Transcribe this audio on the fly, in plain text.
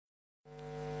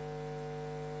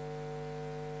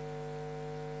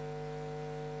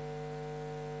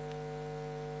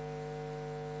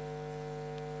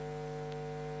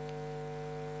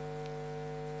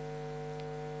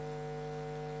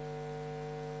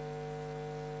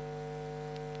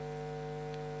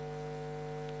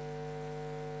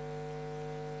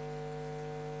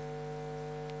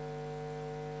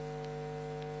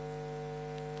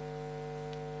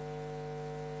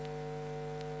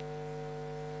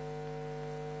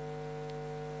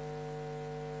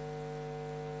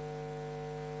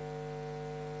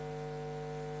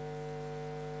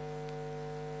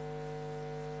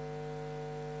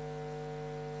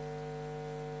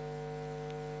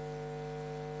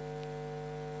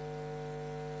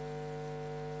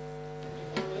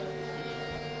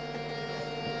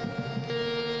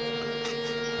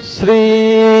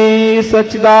श्री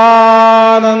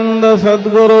सच्चिदानंद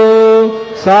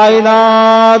सद्गुरु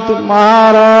साईनाथ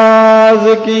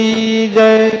महाराज की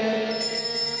जय।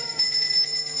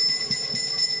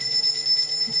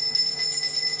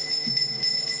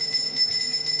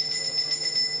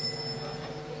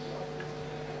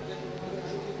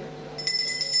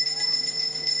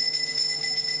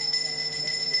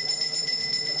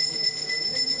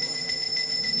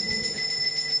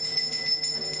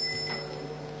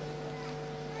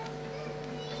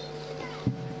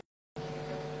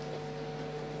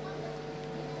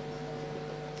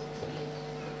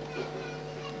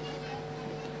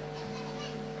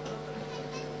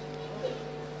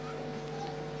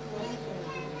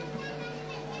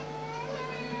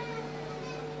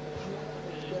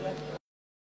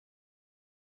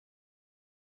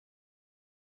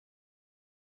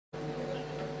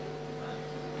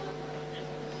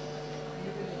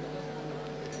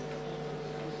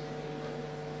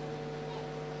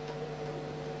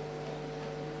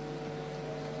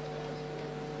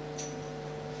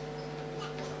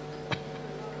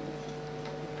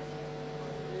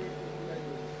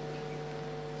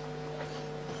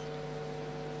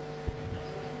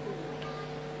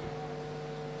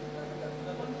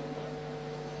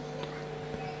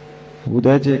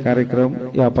 उद्याचे कार्यक्रम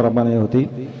याप्रमाणे होते।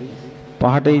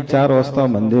 पहाटे 4 वाजता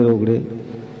मंदिर उघडे,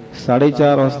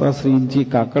 4:30 वाजता श्रींची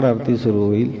काकड आरती सुरू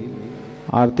होईल।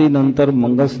 आरतीनंतर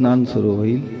मंगलस्नान सुरू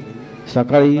होईल।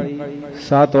 सकाळी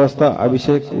 7 वाजता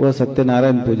अभिषेक व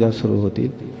सत्यनारायण पूजा सुरू होतील।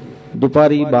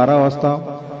 दुपारी 12 वाजता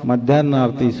मध्यान्ह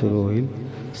आरती सुरू होईल।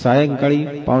 सायंकाळी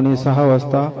 5:45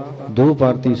 वाजता धूप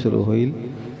आरती सुरू होईल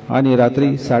आणि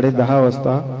रात्री 10:30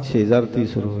 वाजता शेजारती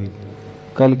सुरू होईल।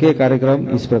 कल के कार्यक्रम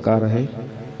इस प्रकार है।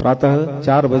 प्रातः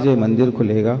 4 बजे मंदिर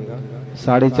खुलेगा,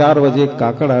 4:30 बजे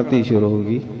काकड़ आरती शुरू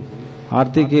होगी।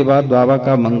 आरती के बाद बाबा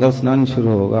का मंगल स्नान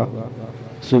शुरू होगा।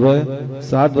 सुबह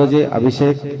 7 बजे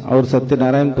अभिषेक और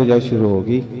सत्यनारायण पूजा शुरू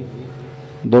होगी।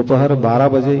 दोपहर 12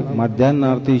 बजे मध्यान्ह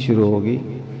आरती शुरू होगी।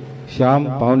 शाम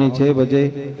 5:45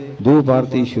 बजे धूप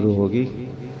आरती शुरू होगी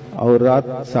और रात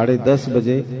 10:30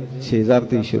 बजे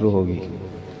शेजारती शुरू होगी।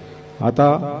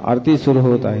 आता आरती सुरू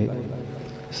होत आहे।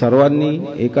 सर्वांनी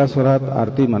एका स्वरात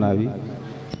आरती मनावी।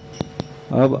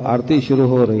 अब आरती शुरू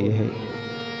हो रही है।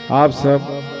 आप सब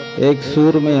एक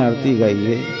सुर में आरती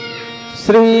गाइए।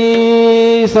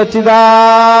 श्री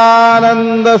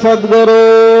सच्चिदानंद सद्गुरु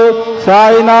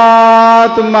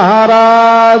साईनाथ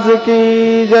महाराज की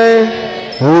जय।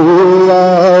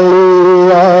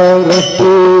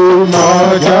 आरती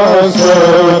माझ्या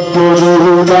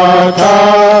सद्गुरुनाथा,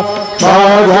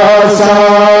 माझा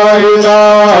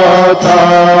साईनाथा,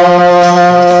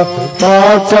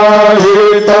 माझाही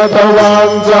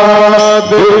तत्वांचा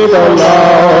दिला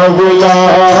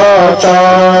विलाता।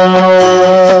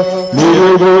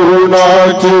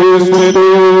 निर्गुणाची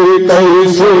स्थिती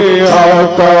कैसी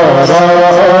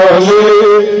आकाराली,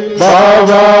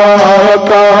 बाबा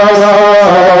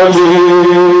आकाराली।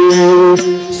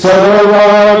 सर्व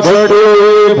घडी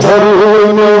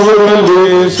भरून उरली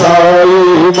साई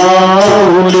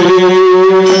माऊली।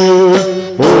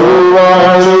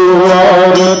 ओवाळू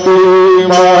आरती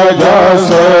माझ्या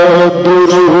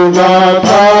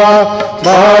सद्गुरुनाथा,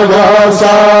 माझा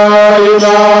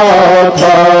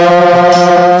साईनाथा।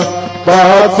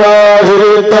 पाचाही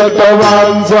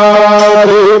तत्वांचा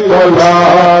रिपला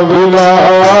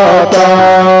विलाता।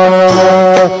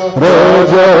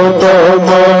 रजतम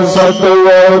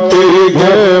सत्वती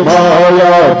घे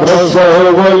माया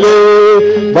प्रसवली,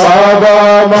 बाबा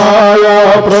माया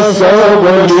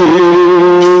प्रसवली।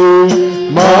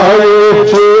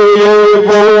 मायेची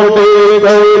पोटी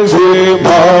कैची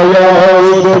माया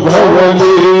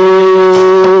उद्भवली।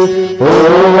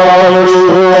 ओवाळू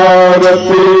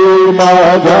आरती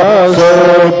माझ्या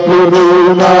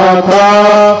सद्गुरुनाथा,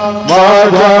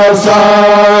 माझा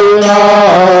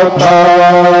साईनाथा।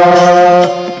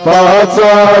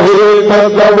 पाचाही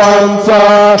तत्वांचा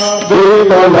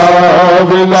दिला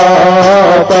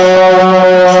विलाता।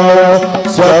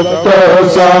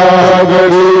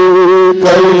 सप्तसागरी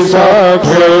कैसा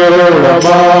खेळ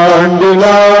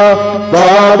मांडिला,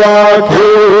 बाबा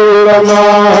खेळ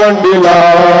मांडिला।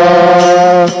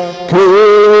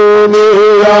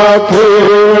 खेळिया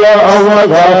खेळ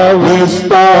अवघा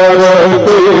विस्तार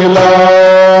दिला।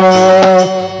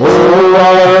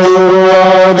 ओवाळू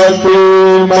आरती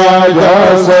माझ्या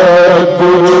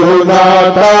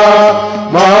सद्गुरुनाथा,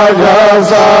 माझ्या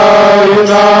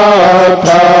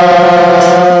साईनाथा।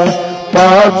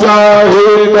 पाचाही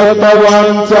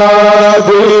तत्वांचा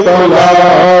दिला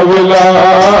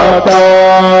विलाता।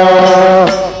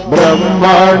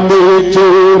 ब्रह्मांडीची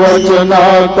रचना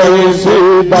कैसी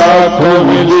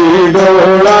दाखविली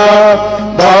डोळा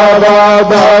बाबा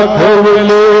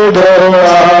दाखविली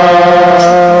डोळा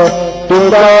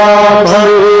तुला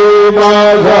म्हणे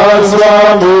माझा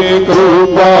स्वामी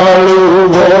कृपाळू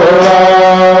भोळा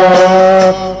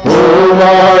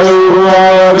वाळू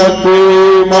आरती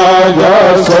माझ्या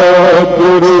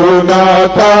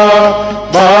सद्गुरुनाथा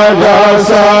माझ्या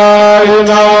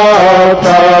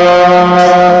साईनाथा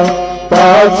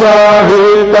त्याचा हे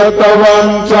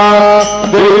तत्वांचा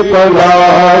दीप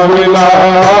लाविला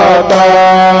आता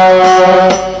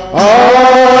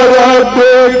आरती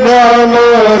ज्ञान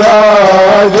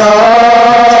राजा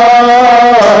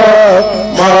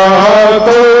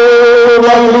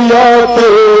महादेवल्या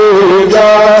तेजा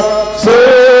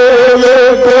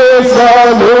सेवेते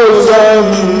साधू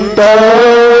संत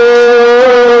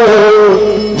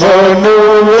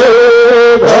मनुवे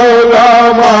भला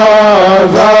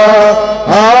माझा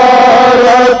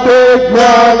आरती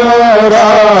ज्ञान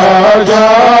राजा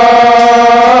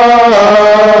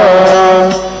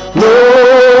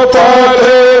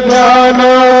लोपाले ज्ञान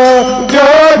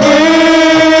जगी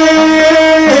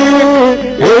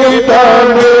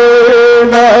इतने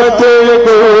नते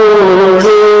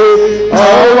गोडे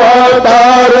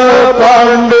अवतार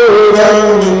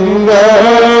पांडुरंग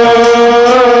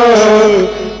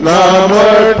नाम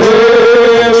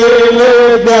ठेविले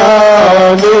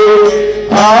ज्ञानी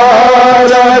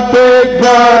आरती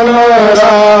ज्ञान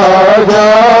राजा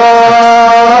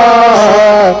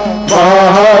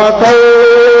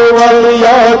महाकैवल्य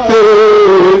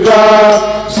तेजा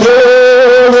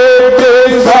सेवेते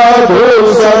साधू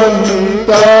संत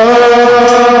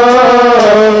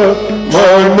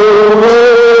मनुवे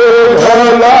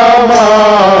भला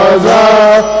माझा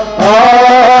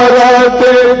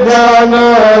आरती ज्ञान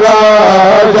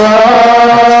राजा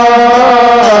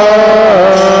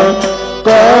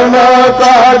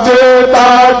कनकाचे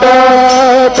ताट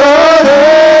करे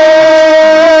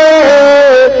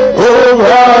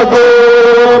उभा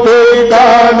गोपिका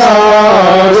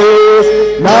नारे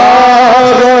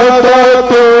नारद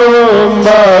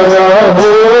तुंबर हो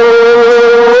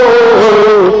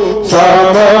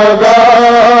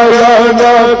समगायन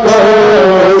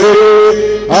करे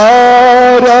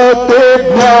आरती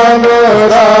ज्ञान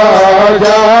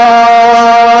राजा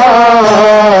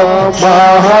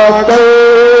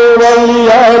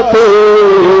महाकैवल्य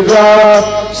तेजा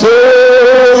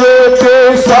सेवेते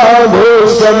साधू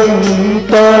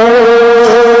संत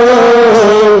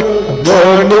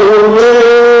मनुवे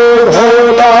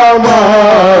भला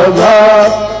माझा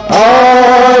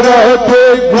आरती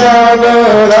ज्ञान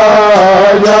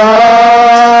राजा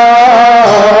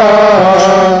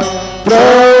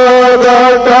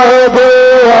प्रगट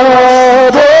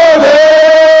बोले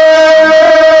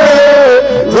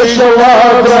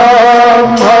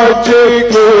विश्वाब्रह्मचे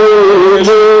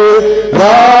केले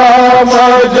राम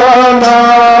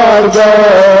जनार्दनी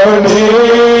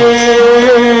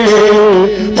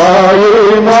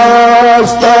पायी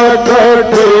मस्तक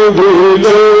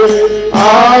ठेविले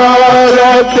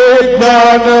आरती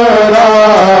ज्ञान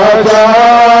राजा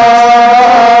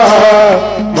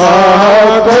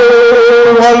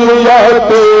महाकैवल्य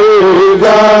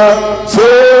तेजा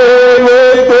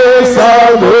सेवेते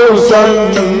साधू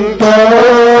संत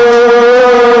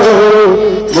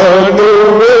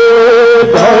मनुवे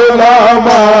भला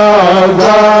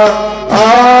माझा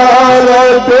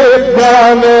आरती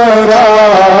ज्ञान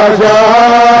राजा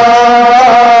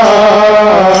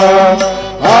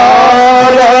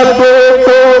आरती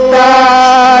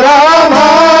तुकारामा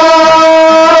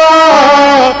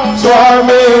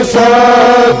स्वामी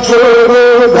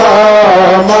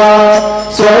सद्गुरुधामा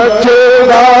सच्चिदानंद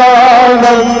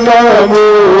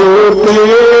मूर्ती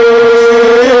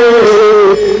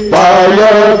पाय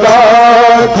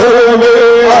दाखवे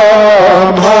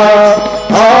आम्हा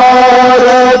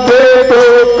आरती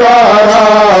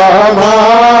तुकारामा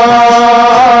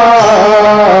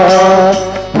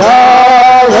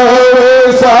नाघवे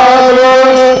सार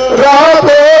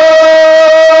राबे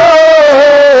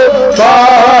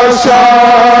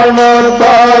पाषाण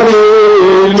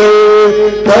तारिले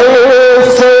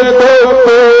कैसे तो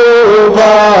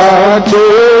वाचे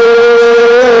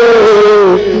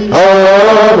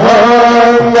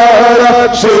अभंग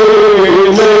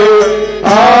रक्षिले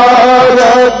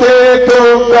आरती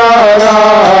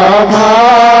तुकारामा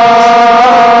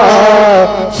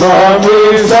स्वामी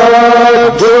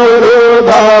सद्गुरुधामा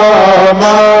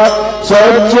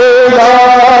सच्चिदानंद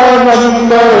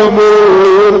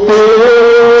मूर्ती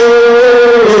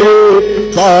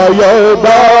काय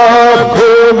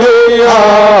दाखवे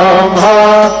आम्हा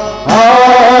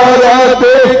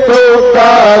आरती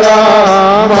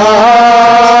तुकारामा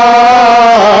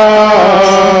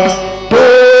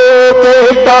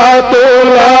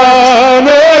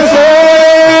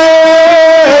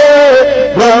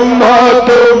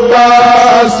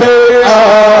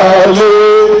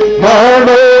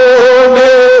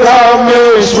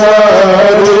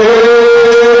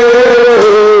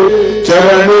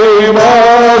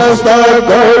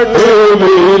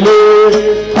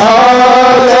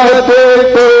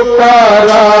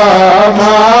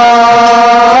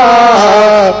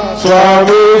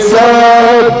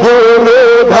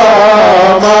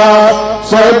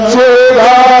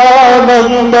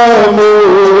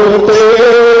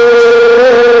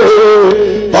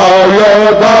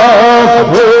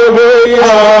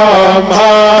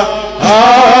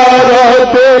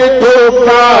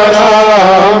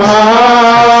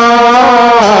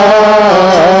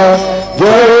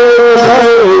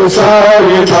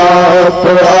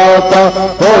आता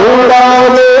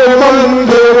पौडावे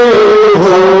मंदिरे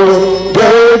हो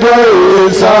जय जय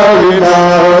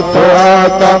साईनाथ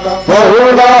आता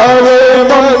पौडावे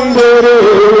मंदिरे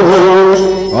हो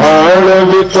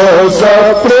आळवित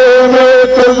सप्रेमे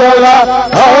तुझला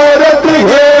आरती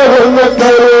घेऊन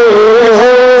करे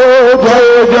हो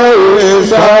जय जय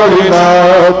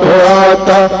साईनाथ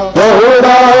आता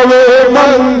पौडावे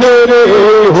मंदिरे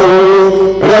हो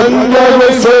रंजन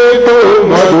से तो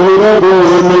मधुर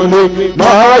बोलुनी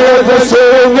माय जसे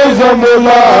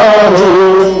निजमुला हो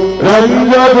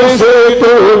रंजन से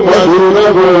तो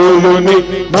मधुर बोलुनी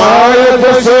माय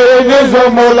जसे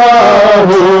निजमुला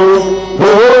हो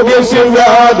भोग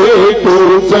शिव्याधे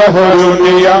तूच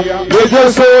हरुनिया निज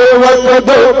सेवक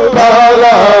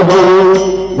दुःखाला हो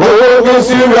भोग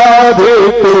शिव्याधे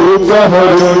तूच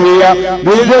हरुनिया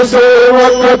निज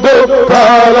सेवक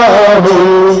दुःखाला हो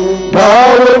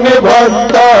भाव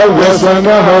निभंता व्यसन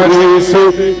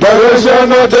हरीसी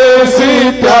दर्शन देसी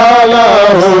त्याला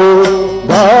हो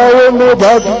भाव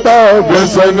निभंता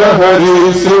व्यसन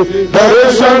हरीसी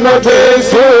दर्शन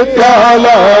देसी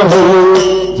त्याला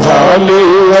हो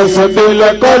झाली असतील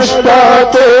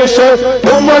कष्टातेश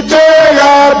तुमचे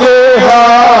या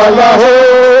देहाला हो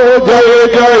जय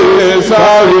जय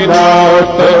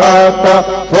साईनाथ आता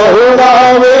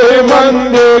पौडावे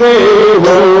मंदिरे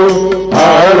हो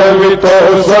आळवित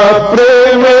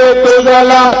सप्रेमे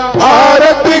तुझला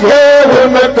आरती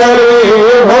घेऊन करे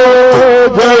हो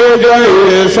जय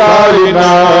जय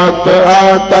साईनाथ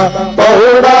आता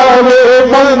पौडावे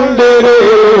मंदिरे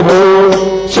हो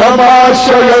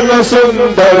क्षमाशयन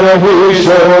सुंदर ही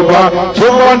शोभा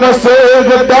सुमन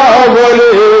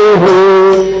सेजतावरे हो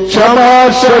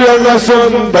क्षमाशयन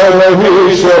सुंदर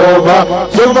ही शोभा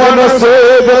सुमन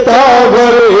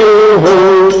सेजतावरे हो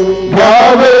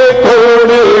घ्यावे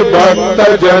थोडे भक्त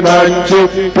जनांची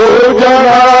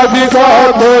पूजनादि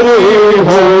सादरे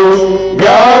हो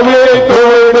घ्यावे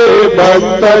थोडे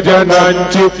भक्त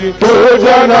जनांची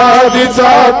पूजनादि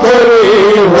सादरे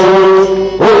हो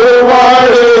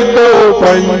वाळे तो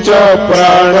पंच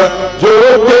प्राण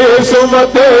ज्योती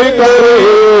सुमते करे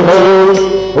हो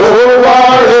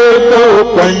वाळे तो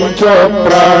पंच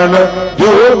प्राण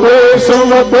ज्योती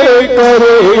सुमते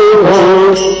करे हो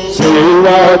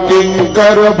सेवा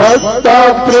किंकर भक्ता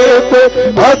प्रेत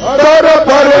भक्तर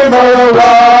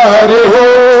परिमळवारे हो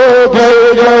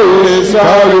जय जय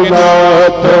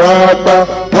साईनाथ आता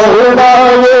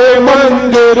पौडावे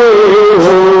मंदिरे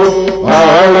हो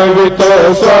आळवित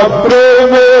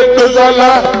सप्रेमे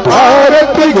तुझला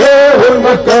आरती घेऊन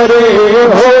करे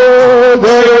हो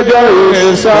जय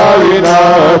जय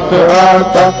साईनाथ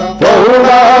आता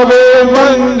पौडावे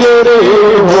मंदिरे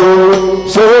हो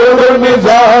सोडून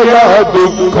जाया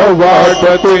दुःख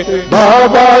वाटते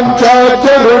बाबांच्या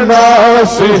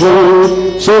चरणासी हो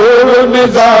सोडून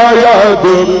जाया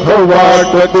दुःख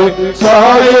वाटते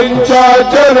साईंच्या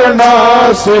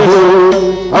चरणासी हो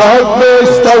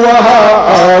आज्ञेस्तव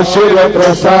आशीर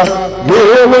प्रसाद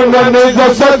घेऊन निज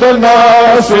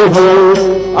सदनासी हो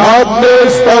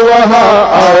आज्ञेस्तव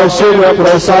आशीर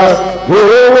प्रसाद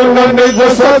घेऊन निज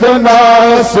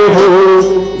सदनासी हो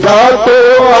जातो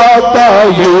आता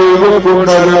येऊ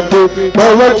गुणरती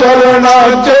भव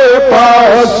चरणाचे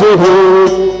पास हो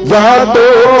जातो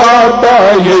आता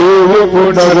येऊ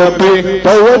गुणरती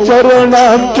भव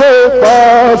चरणाचे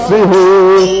पास हो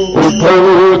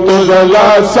उठवू तुझला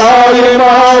साई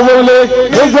माऊले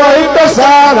जैत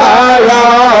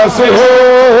सारायास हो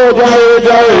जय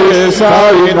जय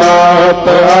साईनाथ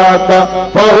आता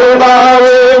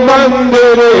पौडावे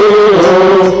मंदिरे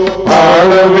हो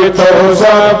आळवित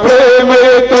सप्रेमे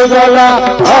तुझला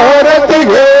आरती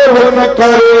घेऊन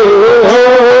करे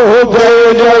हो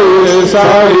जय जय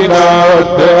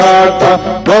साईनाथ आता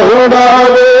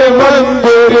पौडावे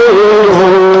मंदिरे हो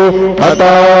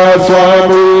आता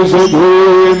स्वामी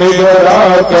सुधी निगरा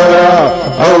करा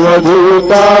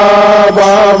अवधूता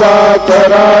बाबा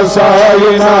करा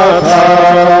साईनाथा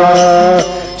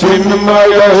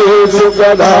चिन्मय हे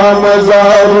सुखधाम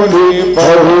जाऊनी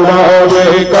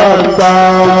पौडावे कांता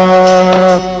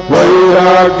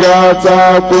वैराग्याचा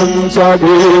तुमचा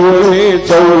घेऊन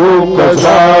चौक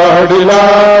झाडिला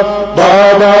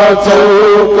बाबा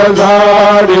चौक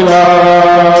झाडिला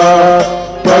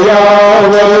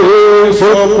तयावरी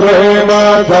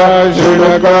सुप्रेमाचा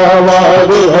शिडकावा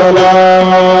विहला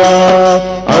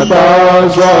आता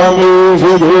स्वामी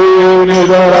सुधी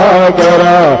निजरा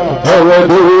करा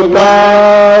अवधूता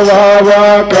वावा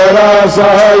करा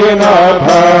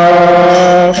साईनाथा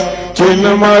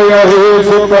चिन्मय हे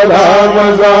सुखधाम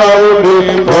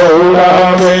जाऊनी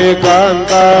पौडावे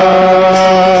कांता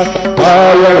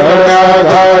पाय घड्या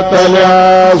घातल्या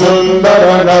सुंदर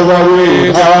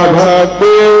नवविधा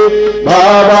भक्ती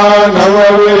बाबा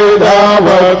नवविधा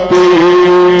भक्ती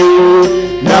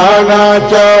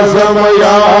ज्ञानाच्या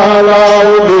समयाला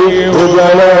उभी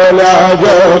उजळल्या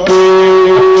ज्योती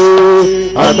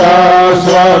आता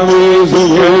स्वामी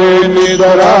सुखे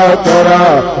निद्रा करा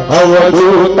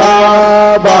अवधूता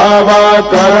बाबा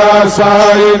करा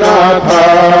साईनाथा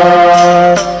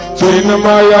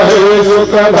चिन्मय हे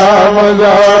सुखधाम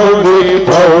जाऊनी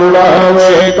थोडा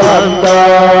वेकांता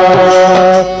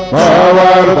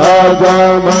भावार्थाचा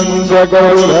मंच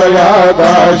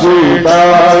हृदयाकाशी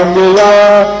डांगिला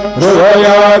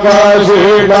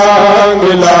हृदयाकाशी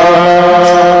डांगिला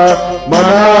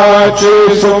मनाची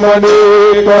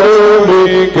सुमनी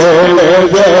करुणी केले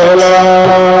गेला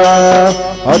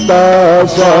आता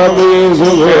स्वामी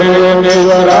सुभे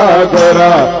निजरा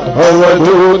करा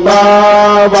अवधूता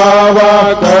बाबा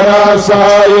करा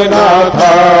साईनाथा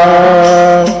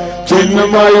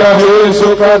चिन्मय हे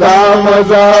सुखधाम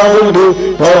जाऊन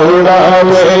थोडा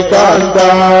वेकांता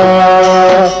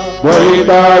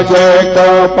वैदाचे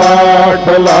कपाट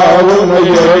लावून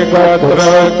एकत्र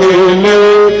केले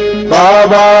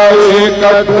बाबा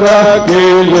एकत्र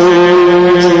केले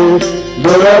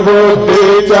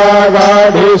दुर्बुद्धीच्या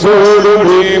गाठी सोडून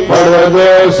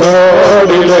पडदे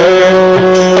सोडिले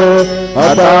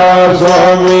आता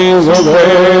स्वामी सुभे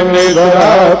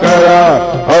निद्रा करा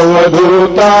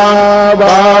अवधूता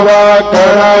बाबा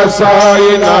करा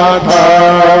साईनाथा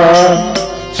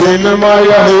चिन्मय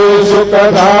हे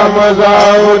सुखधाम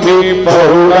जाऊनी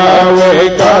पहुडा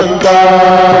वेकांता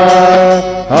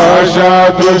आशा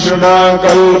तृष्णा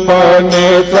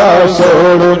कल्पनेचा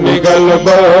सोडून निघल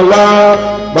बोला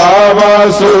बाबा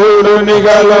सोडून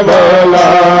निघल बोला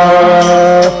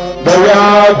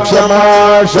दया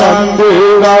क्षमा शांती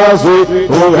दासी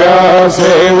उभ्या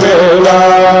सेवेला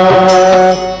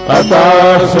आता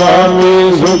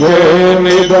स्वामी सुखे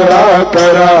निद्रा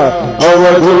करा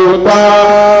अवधूता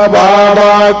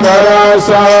बाबा करा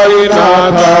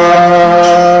साईनाथा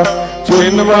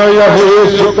चिन्मय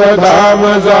हे सुखधाम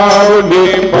जाऊनी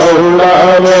पहुडा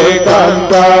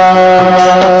वेकांता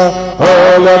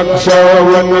लक्ष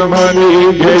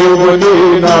वनमनी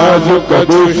घेऊनी नाजूक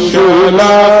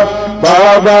दुःशीला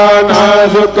बाबा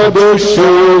नाजूक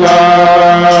दुःशीला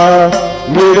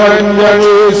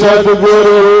निरंजनी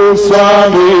सद्गुरु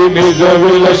स्वामी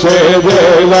निजविल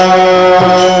शेजेला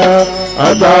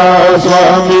आता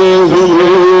स्वामी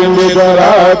जुली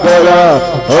निद्रा करा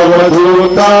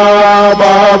अवधूता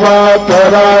बाबा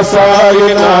करा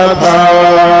साईनाथा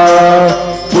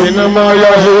चिन्मय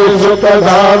हे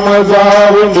सुखधाम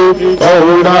जाऊनी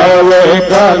पहुडा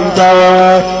वेकांता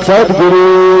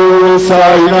सद्गुरु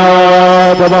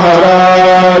साईनाथ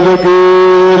महाराज की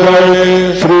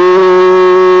जय श्री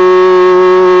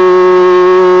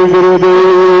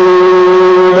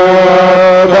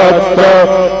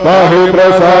माही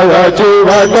प्रसादाची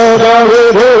वाट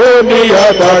विधोनिया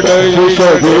ताट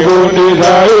शिषी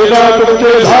जाईला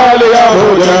तुमचे झाल्या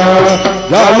भोजा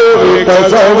झालो एक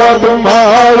सवा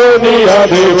तुम्हानिया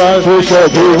देवा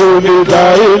शिषी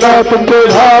जाईला तुमचे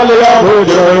झाल्या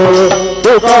भोज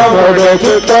तुका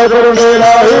मडचे करुणे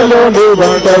राहिलो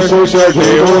निवंत शिष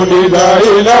घेऊन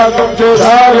जाईला तुमचे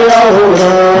झाल्या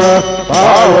भोजा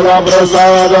पावला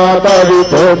प्रसादा तरी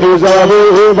थोडी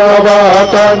जावी बाबा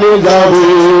आता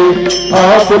निजावी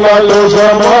आपला लो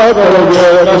समाकर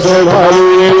कसे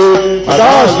भावी आता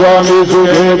स्वामी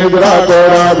तुझे निद्रा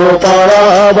करा गोपाळा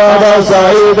बाबा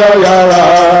साई दयाळा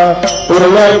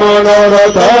तुर्लय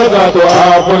मनोरथ जातो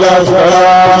आपल्या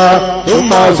सळा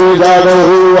तुम्हासी झालो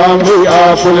आम्ही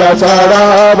आपल्या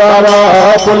चाडा बाबा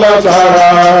आपला चाडा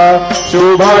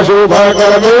शुभा शुभा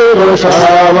कर्मे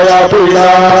रोषावया पिढा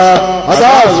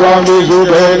आता स्वामी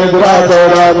तुझे निद्रा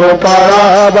करा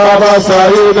गोपाळा बाबा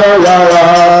साई दयाळा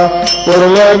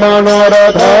तुर्लय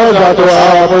मनोरथ जातो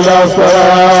आपल्या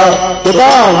सळा तुका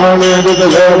म्हणे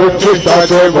दिले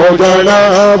उच्चिष्टाचे भोजन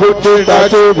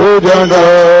उच्चिष्टाचे भोजन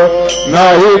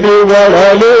नाही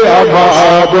निवडले आम्हा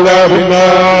आपल्या भिन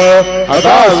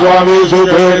आता स्वामी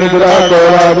सुखे निद्रा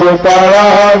करा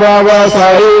गोपाळा बाबा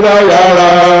साई दयाळा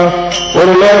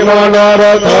उरले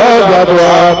मनोरथ जातो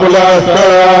आपल्या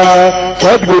स्थळा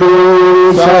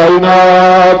सद्गुरु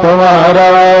साईनाथ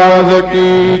महाराज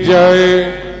की जय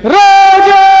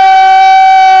राजा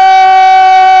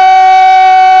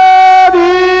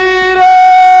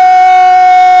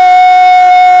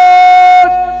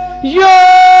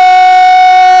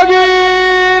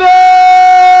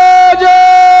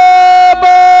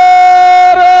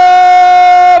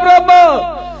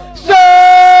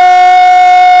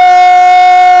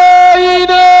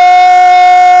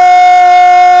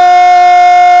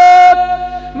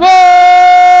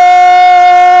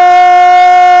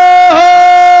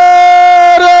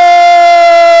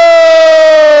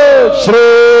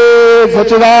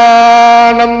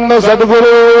सच्चिदानंद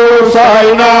सद्गुरु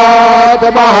साईनाथ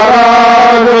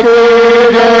महाराज की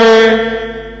जय।